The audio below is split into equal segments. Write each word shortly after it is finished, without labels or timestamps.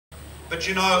But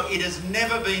you know, it has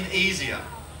never been easier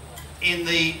in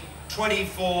the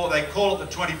 24, they call it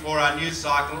the 24-hour news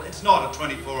cycle. It's not a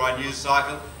 24-hour news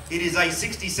cycle. It is a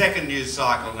 60-second news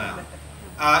cycle now.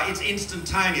 It's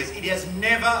instantaneous. It has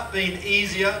never been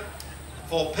easier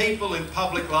for people in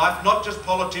public life, not just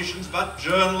politicians, but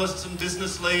journalists and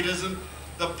business leaders and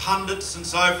the pundits and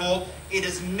so forth. It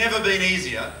has never been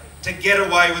easier to get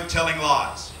away with telling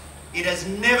lies. It has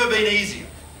never been easier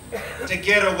to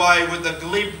get away with the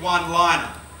glib one-liner.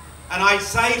 And I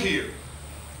say to you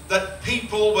that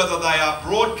people, whether they are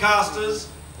broadcasters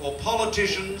or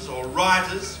politicians or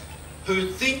writers, who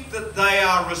think that they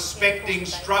are respecting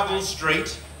Struggle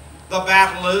Street, the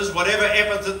battlers, whatever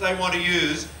epithet they want to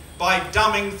use, by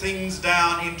dumbing things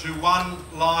down into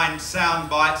one-line sound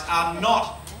bites, are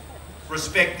not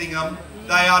respecting them,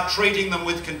 they are treating them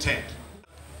with contempt.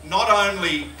 Not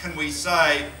only can we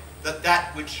say that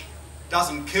that which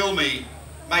doesn't kill me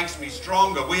makes me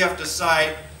stronger, we have to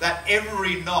say that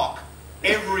every knock,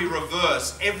 every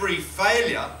reverse, every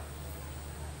failure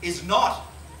is not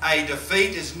a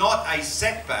defeat, is not a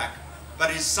setback, but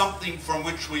is something from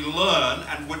which we learn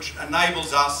and which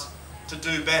enables us to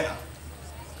do better.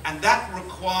 And that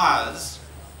requires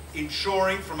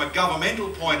ensuring, from a governmental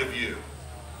point of view,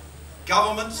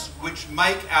 governments which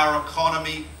make our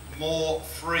economy more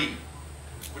free,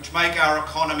 which make our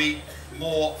economy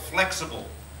more flexible,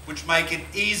 which make it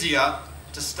easier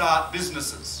to start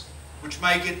businesses, which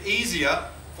make it easier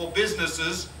for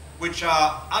businesses which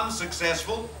are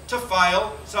unsuccessful to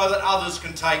fail so that others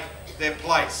can take their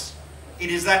place.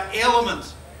 It is that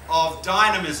element of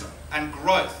dynamism and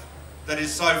growth that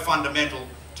is so fundamental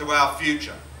to our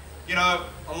future. You know,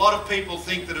 a lot of people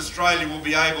think that Australia will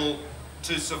be able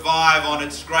to survive on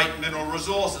its great mineral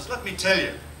resources. Let me tell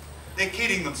you, they're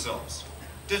kidding themselves.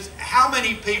 How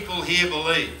many people here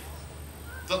believe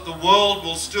that the world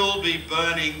will still be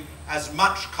burning as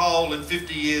much coal in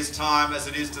 50 years' time as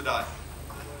it is today?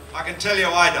 I can tell you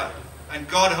I don't, and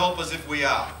God help us if we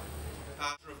are.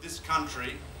 Of this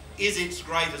country is its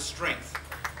greatest strength.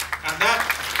 And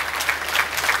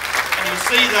you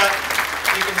see that,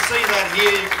 you can see that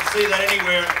here, you can see that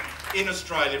anywhere in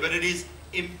Australia, but it is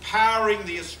empowering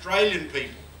the Australian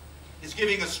people, is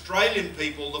giving Australian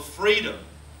people the freedom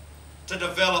to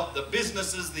develop the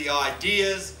businesses, the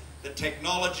ideas, the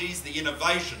technologies, the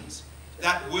innovations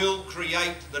that will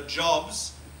create the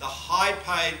jobs, the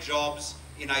high-paid jobs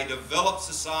in a developed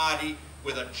society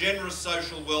with a generous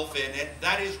social welfare net.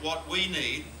 That is what we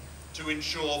need to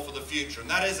ensure for the future. And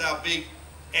that is our big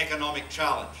economic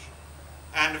challenge.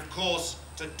 And of course,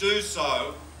 to do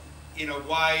so in a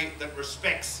way that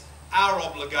respects our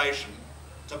obligation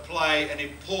to play an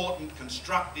important,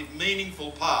 constructive,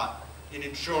 meaningful part in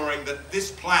ensuring that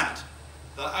this planet,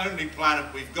 the only planet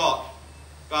we've got,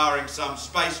 barring some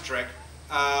space trek,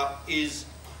 is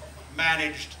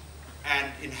managed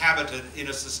and inhabited in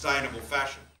a sustainable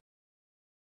fashion.